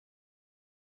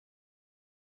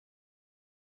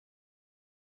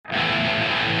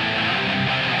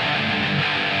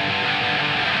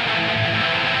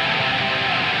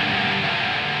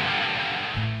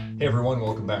everyone,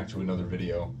 welcome back to another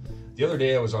video. The other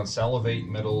day I was on Salivate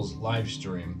Metal's live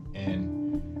stream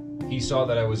and he saw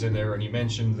that I was in there and he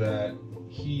mentioned that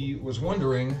he was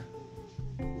wondering,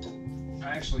 I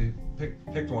actually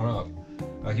picked one up.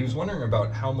 He was wondering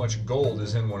about how much gold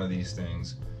is in one of these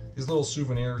things. These little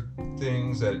souvenir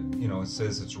things that, you know, it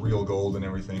says it's real gold and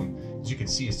everything. As you can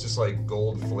see, it's just like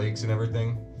gold flakes and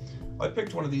everything. I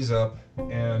picked one of these up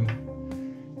and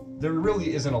there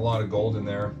really isn't a lot of gold in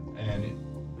there, and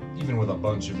even with a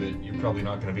bunch of it, you're probably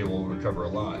not going to be able to recover a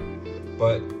lot.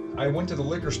 But I went to the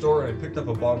liquor store and I picked up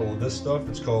a bottle of this stuff.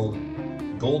 It's called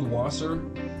Goldwasser,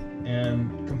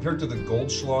 and compared to the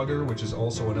Goldschlager, which is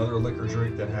also another liquor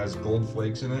drink that has gold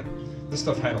flakes in it, this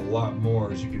stuff had a lot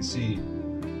more. As you can see,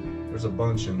 there's a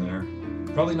bunch in there.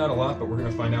 Probably not a lot, but we're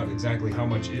going to find out exactly how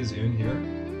much is in here.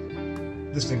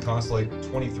 This thing costs like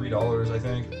 $23, I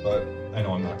think, but I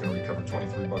know I'm not going to recover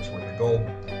 23 bucks worth of gold.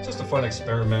 It's just a fun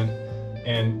experiment,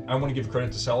 and I want to give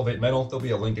credit to Salivate Metal. There'll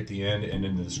be a link at the end and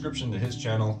in the description to his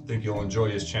channel. I think you'll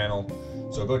enjoy his channel,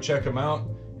 so go check him out,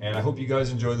 and I hope you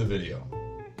guys enjoy the video.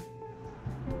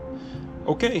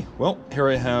 Okay, well, here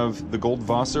I have the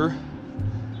Goldwasser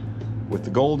with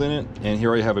the gold in it, and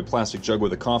here I have a plastic jug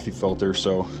with a coffee filter,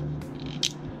 so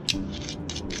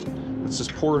let's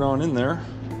just pour it on in there.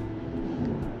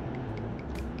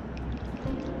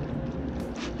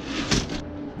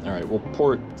 Alright, we'll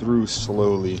pour it through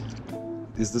slowly.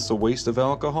 Is this a waste of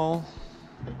alcohol?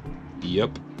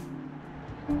 Yep.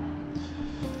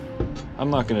 I'm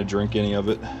not going to drink any of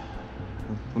it.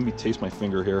 Let me taste my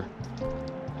finger here.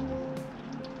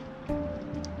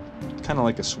 Kind of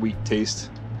like a sweet taste.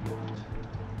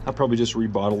 I'll probably just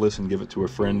rebottle this and give it to a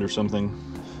friend or something.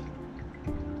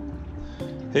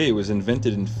 Hey, it was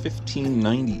invented in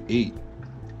 1598.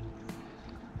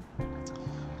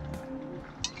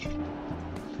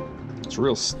 It's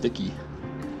real sticky.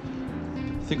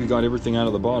 I think we got everything out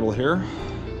of the bottle here.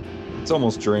 It's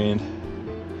almost drained.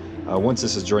 Once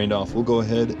this is drained off, we'll go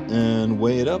ahead and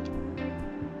weigh it up.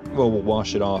 Well, we'll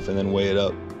wash it off and then weigh it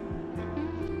up.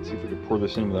 Let's see if we can pour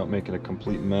this in without making a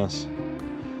complete mess.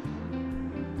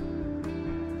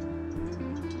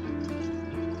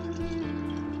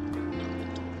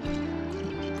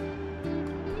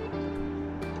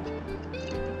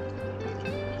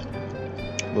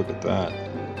 Look at that.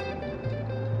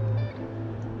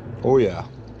 Oh yeah,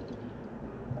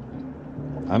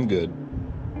 I'm good.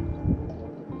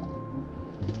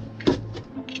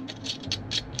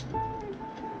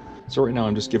 So right now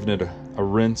I'm just giving it a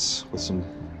rinse with some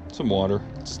water.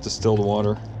 It's distilled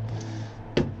water.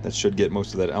 That should get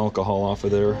most of that alcohol off of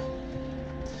there.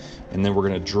 And then we're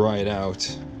gonna dry it out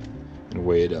and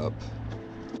weigh it up.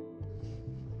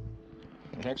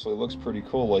 It actually looks pretty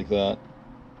cool like that.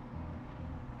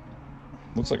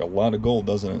 Looks like a lot of gold,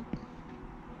 doesn't it?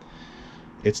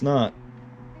 It's not.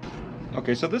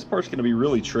 Okay, so this part's going to be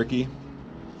really tricky.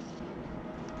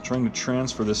 Trying to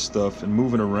transfer this stuff and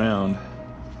move it around.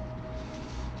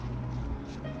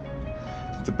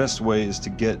 The best way is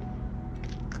to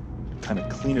kind of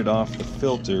clean it off the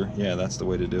filter. Yeah, that's the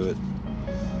way to do it.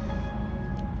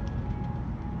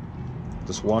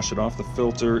 Just wash it off the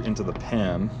filter into the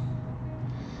pan,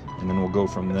 and then we'll go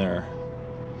from there.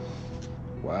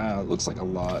 Wow, it looks like a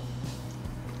lot.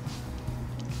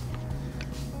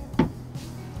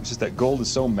 It's just that gold is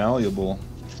so malleable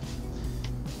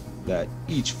that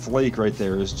each flake right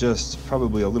there is just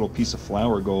probably a little piece of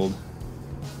flour gold.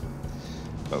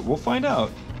 But we'll find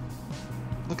out.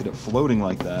 Look at it floating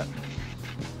like that.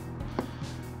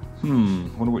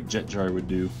 Wonder what jet jar would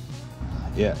do.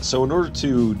 Yeah, so in order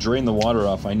to drain the water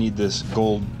off, I need this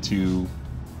gold to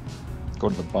go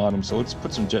to the bottom. So let's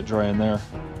put some jet dry in there.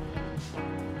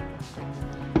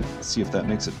 Let's see if that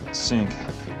makes it sink.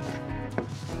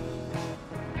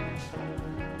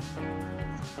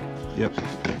 Yep.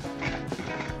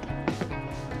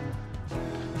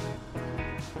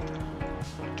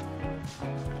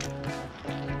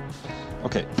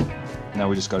 Okay, now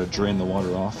we just got to drain the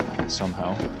water off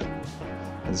somehow.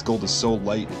 And this gold is so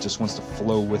light, it just wants to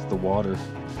flow with the water.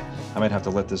 I might have to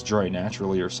let this dry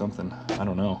naturally or something. I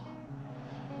don't know.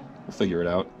 We'll figure it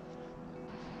out.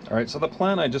 Alright, so the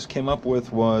plan I just came up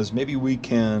with was maybe we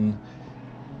can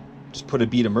just put a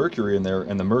bead of mercury in there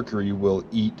and the mercury will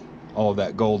eat all of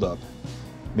that gold up.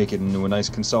 Make it into a nice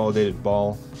consolidated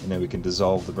ball, and then we can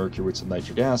dissolve the mercury with some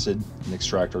nitric acid and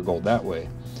extract our gold that way.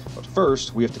 But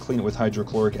first, we have to clean it with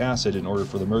hydrochloric acid in order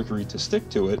for the mercury to stick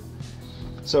to it.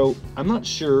 So I'm not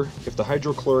sure if the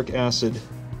hydrochloric acid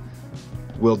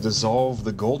will dissolve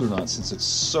the gold or not, since it's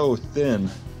so thin.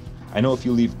 I know if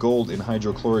you leave gold in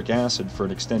hydrochloric acid for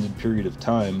an extended period of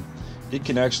time, it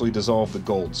can actually dissolve the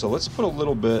gold. So let's put a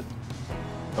little bit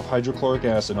of hydrochloric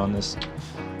acid on this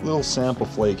little sample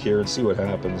flake here and see what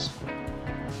happens.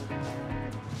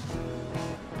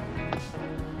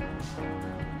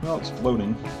 Well, it's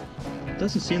floating. It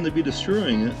doesn't seem to be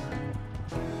destroying it.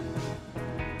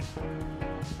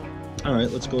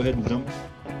 Alright, let's go ahead and dump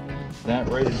that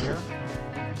right in here.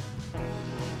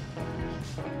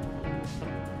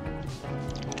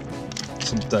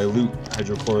 Some dilute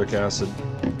hydrochloric acid.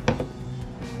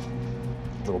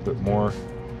 A little bit more.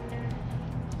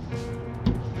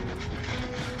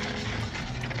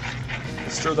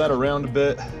 Stir that around a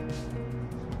bit.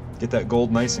 Get that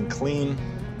gold nice and clean.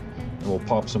 And we'll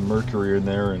pop some mercury in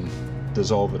there and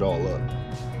dissolve it all up.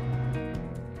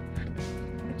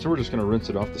 So we're just going to rinse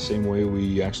it off the same way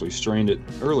we actually strained it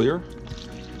earlier.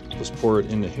 Just pour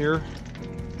it into here.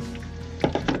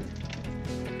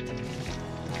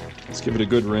 Let's give it a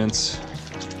good rinse.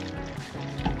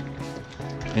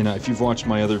 And if you've watched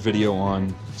my other video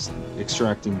on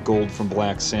extracting gold from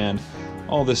black sand,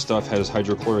 all this stuff has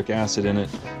hydrochloric acid in it,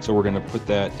 so we're going to put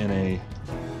that in a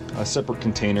separate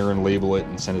container and label it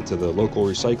and send it to the local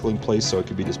recycling place so it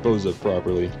can be disposed of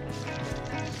properly.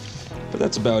 But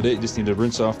that's about it. You just need to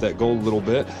rinse off that gold a little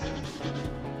bit,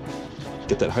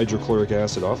 get that hydrochloric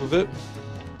acid off of it.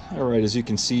 Alright, as you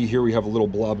can see here we have a little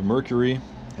blob of mercury,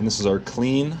 and this is our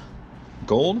clean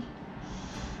gold.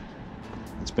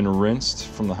 It's been rinsed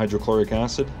from the hydrochloric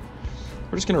acid.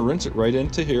 We're just going to rinse it right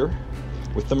into here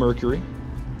with the mercury.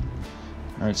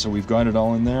 Alright, so we've got it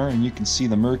all in there, and you can see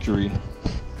the mercury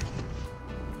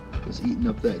is eating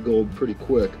up that gold pretty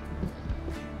quick.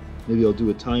 Maybe I'll do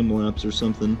a time lapse or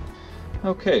something.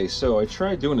 Okay, so I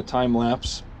tried doing a time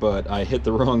lapse, but I hit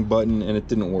the wrong button and it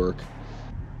didn't work.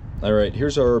 Alright,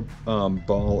 here's our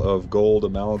ball of gold,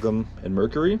 amalgam, and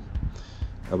mercury.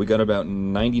 We got about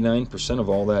 99% of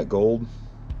all that gold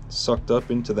sucked up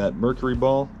into that mercury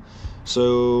ball.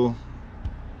 So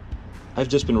I've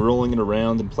just been rolling it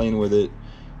around and playing with it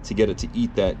to get it to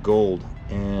eat that gold,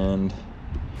 and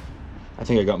I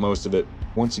think I got most of it.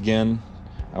 Once again,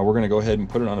 we're going to go ahead and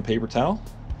put it on a paper towel.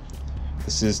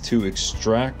 This is to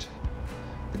extract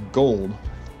the gold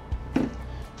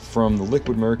from the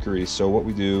liquid mercury. So what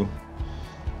we do,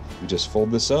 we just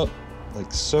fold this up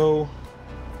like so.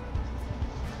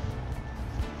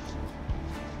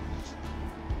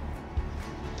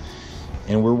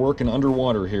 And we're working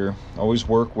underwater here. Always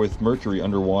work with mercury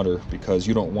underwater because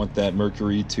you don't want that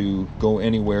mercury to go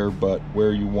anywhere but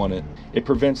where you want it. It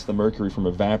prevents the mercury from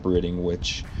evaporating,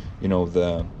 which, you know,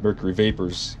 the mercury vapor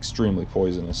is extremely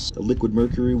poisonous. The liquid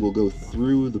mercury will go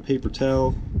through the paper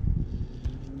towel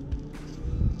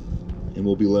and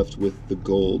we'll be left with the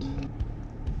gold.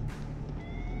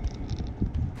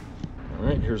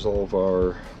 Alright, here's all of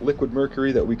our liquid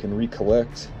mercury that we can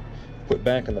recollect, put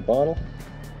back in the bottle.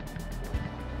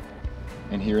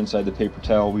 And here inside the paper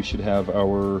towel we should have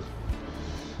our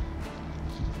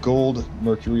gold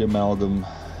mercury amalgam.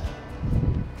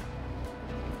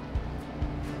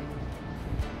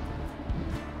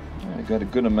 I got a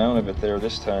good amount of it there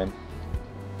this time.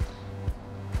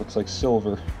 Looks like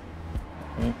silver.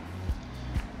 Okay.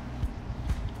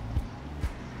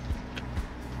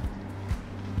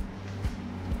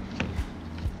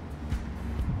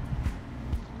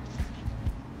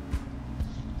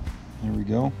 Here we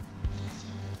go.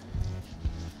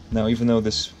 Now, even though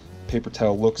this paper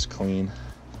towel looks clean,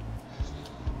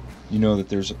 you know that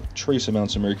there's trace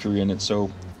amounts of mercury in it, so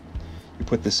you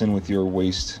put this in with your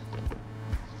waste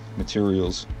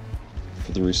materials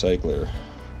for the recycler.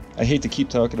 I hate to keep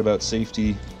talking about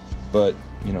safety, but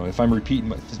you know, if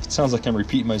it sounds like I'm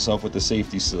repeating myself with the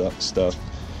safety stuff,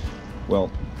 well,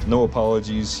 no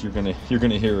apologies. You're gonna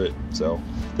hear it. So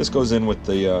this goes in with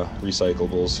the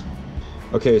recyclables.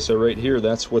 Okay, so right here,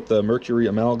 that's what the mercury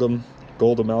amalgam,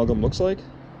 gold amalgam looks like.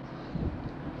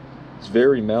 It's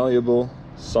very malleable,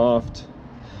 soft,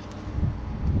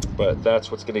 but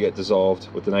that's what's going to get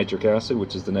dissolved with the nitric acid,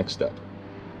 which is the next step.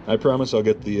 I promise I'll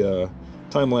get the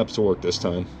time lapse to work this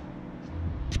time.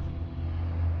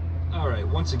 Alright,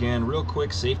 once again, real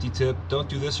quick safety tip: don't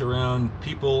do this around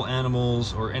people,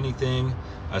 animals, or anything.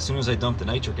 As soon as I dump the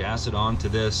nitric acid onto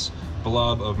this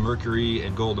blob of mercury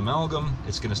and gold amalgam,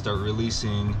 it's going to start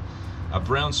releasing a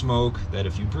brown smoke that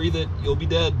if you breathe it, you'll be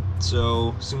dead.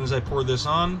 So as soon as I pour this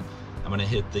on, I'm going to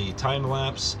hit the time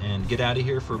lapse and get out of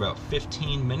here for about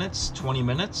 15 minutes, 20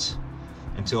 minutes,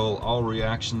 until all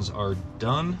reactions are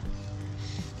done.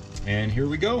 And here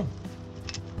we go.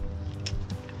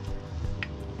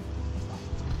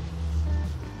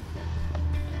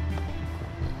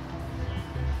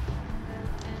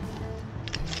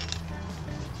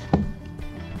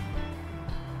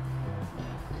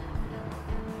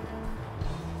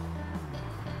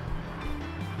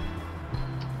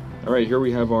 All right, here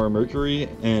we have our mercury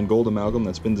and gold amalgam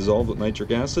that's been dissolved with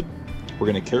nitric acid.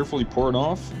 We're going to carefully pour it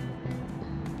off,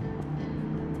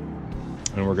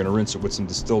 and we're going to rinse it with some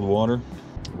distilled water.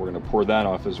 We're going to pour that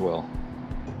off as well.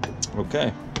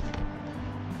 Okay,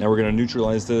 now we're going to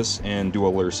neutralize this and do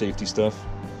all our safety stuff.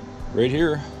 Right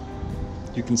here,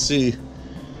 you can see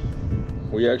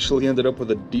we actually ended up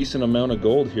with a decent amount of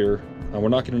gold here. We're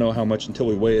not going to know how much until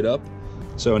we weigh it up.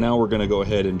 So now we're going to go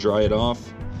ahead and dry it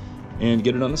off and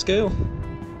get it on the scale.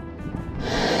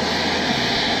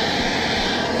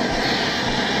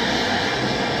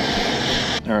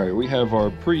 Alright, we have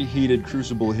our preheated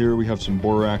crucible here. We have some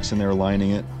borax in there lining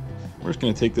it. We're just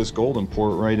going to take this gold and pour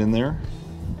it right in there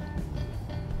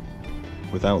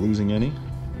without losing any.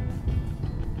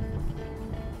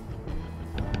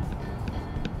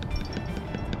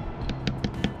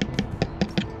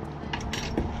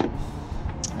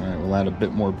 Alright, we'll add a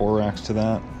bit more borax to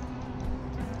that.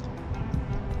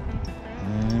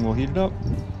 And we'll heat it up.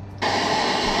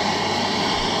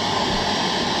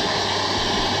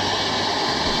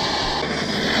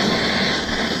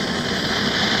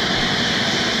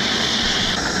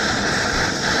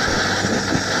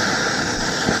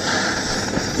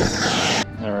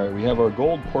 Alright, we have our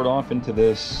gold poured off into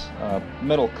this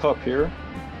metal cup here.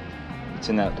 It's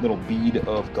in that little bead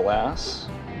of glass.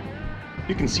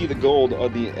 You can see the gold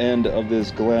on the end of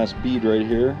this glass bead right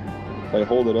here. If I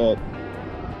hold it up,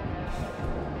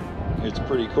 it's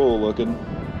pretty cool looking.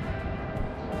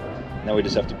 Now we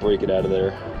just have to break it out of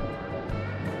there.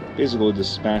 Basically we'll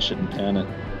just smash it and pan it.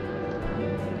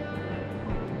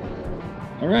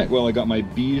 Alright, well, I got my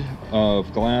bead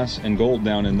of glass and gold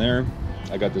down in there.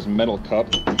 I got this metal cup.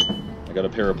 I got a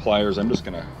pair of pliers. I'm just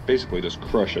gonna basically just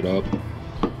crush it up.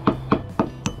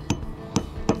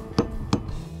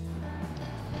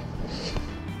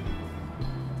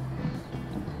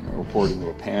 We'll pour it into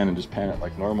a pan and just pan it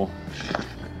like normal.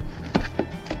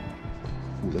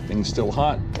 Ooh, the thing's still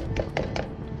hot.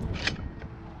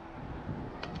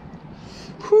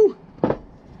 Whew.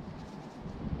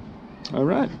 All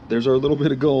right, there's our little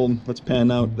bit of gold. Let's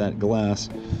pan out that glass.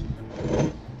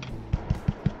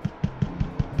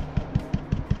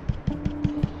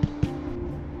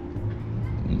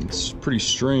 It's pretty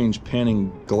strange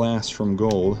panning glass from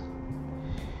gold.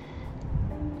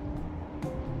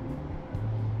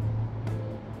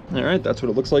 All right, that's what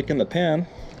it looks like in the pan.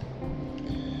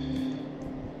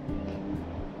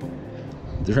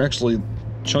 They're actually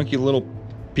chunky little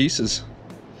pieces.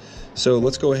 So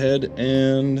let's go ahead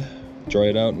and dry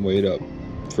it out and weigh it up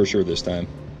for sure this time.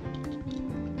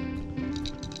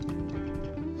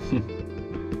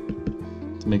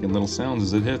 It's making little sounds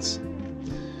as it hits.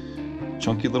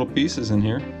 Chunky little pieces in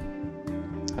here.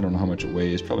 I don't know how much it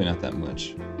weighs, probably not that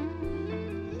much.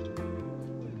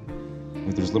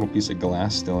 If there's a little piece of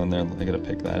glass still in there, I gotta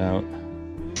pick that out.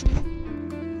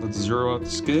 Let's zero out the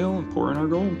scale and pour in our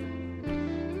gold.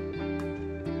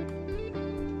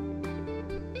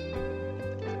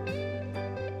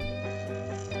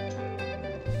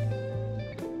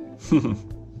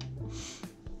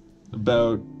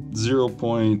 About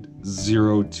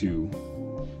 0.02.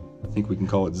 I think we can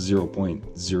call it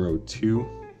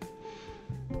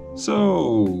 0.02.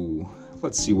 So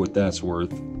let's see what that's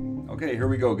worth. Okay, here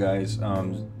we go, guys.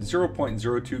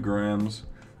 0.02 grams.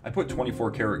 I put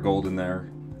 24 karat gold in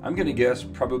there. I'm gonna guess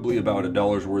probably about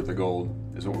 $1 worth of gold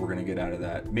is what we're gonna get out of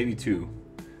that. Maybe $2.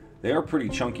 They are pretty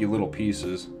chunky little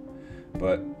pieces,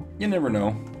 but you never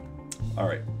know. All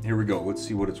right, here we go. Let's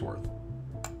see what it's worth.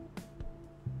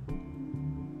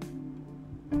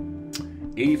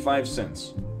 85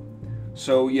 cents.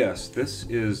 So yes, this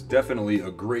is definitely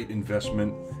a great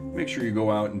investment. Make sure you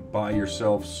go out and buy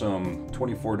yourself some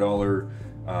 $24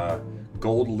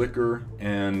 gold liquor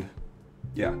and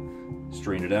yeah,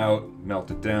 strain it out,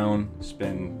 melt it down,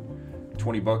 spend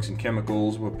 20 bucks in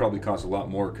chemicals. Will probably cost a lot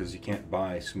more because you can't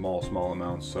buy small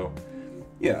amounts. So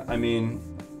yeah, I mean,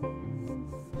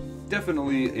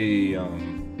 definitely a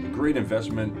great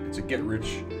investment. It's a get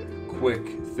rich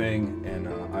quick thing, and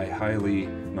I highly,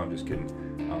 no, I'm just kidding.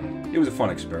 It was a fun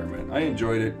experiment. I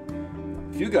enjoyed it.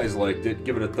 If you guys liked it,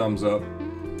 give it a thumbs up.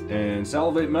 And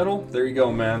salivate metal, there you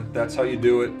go, man. That's how you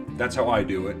do it. That's how I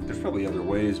do it. There's probably other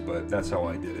ways, but that's how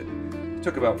I did it. It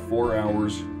took about 4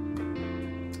 hours.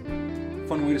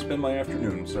 Fun way to spend my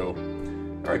afternoon. So,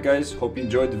 all right, guys, hope you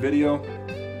enjoyed the video.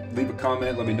 Leave a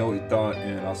comment, let me know what you thought,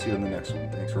 and I'll see you in the next one.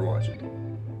 Thanks for watching.